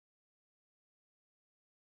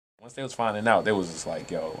Once they was finding out, they was just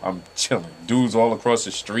like, yo, I'm chilling. Dudes all across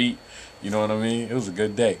the street. You know what I mean? It was a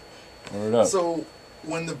good day. Word up. So,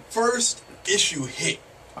 when the first issue hit,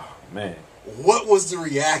 oh, man, what was the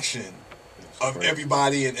reaction of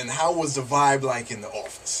everybody, and how was the vibe like in the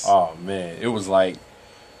office? Oh, man. It was like,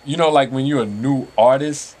 you know, like when you're a new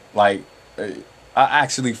artist, like, I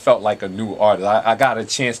actually felt like a new artist. I got a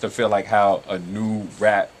chance to feel like how a new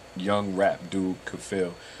young rap dude could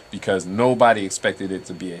feel, because nobody expected it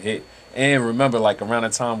to be a hit. And remember, like around the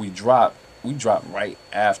time we dropped right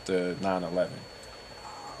after 9/11.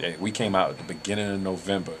 Yeah, we came out at the beginning of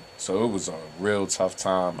November, so it was a real tough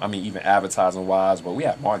time. I mean, even advertising wise, but we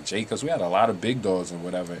had Mark Jacobs, we had a lot of big dogs and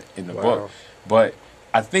whatever in the book. But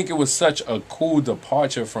I think it was such a cool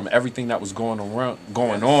departure from everything that was going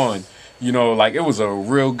on. You know, like it was a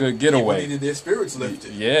real good getaway. People needed their spirits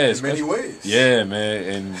lifted. Yeah, in many ways. Yeah, man,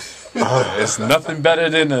 and it's nothing better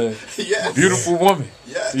than a beautiful woman.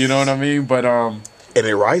 Yes. You know what I mean? But and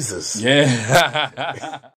it rises.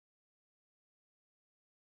 Yeah.